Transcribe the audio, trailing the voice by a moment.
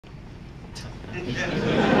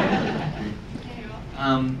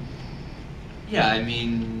Yeah, I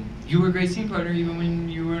mean, you were a great scene partner even when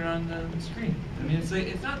you weren't on the screen. I mean, it's like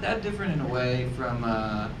it's not that different in a way from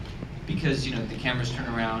because you know the cameras turn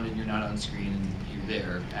around and you're not on screen and you're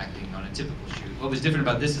there acting on a typical shoot. What was different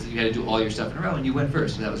about this is that you had to do all your stuff in a row, and you went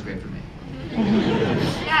first, so that was great for me.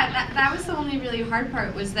 Yeah, that was the only really hard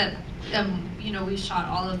part was that you know we shot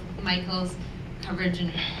all of Michael's coverage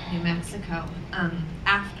in New Mexico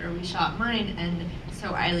after we shot mine, and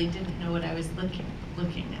so Eiley didn't know what I was looking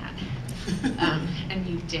at. And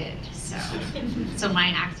you did, so my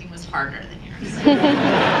acting was harder than yours.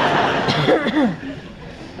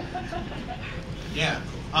 Yeah.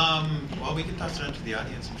 Well, we can toss it out to the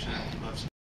audience. I'm sure.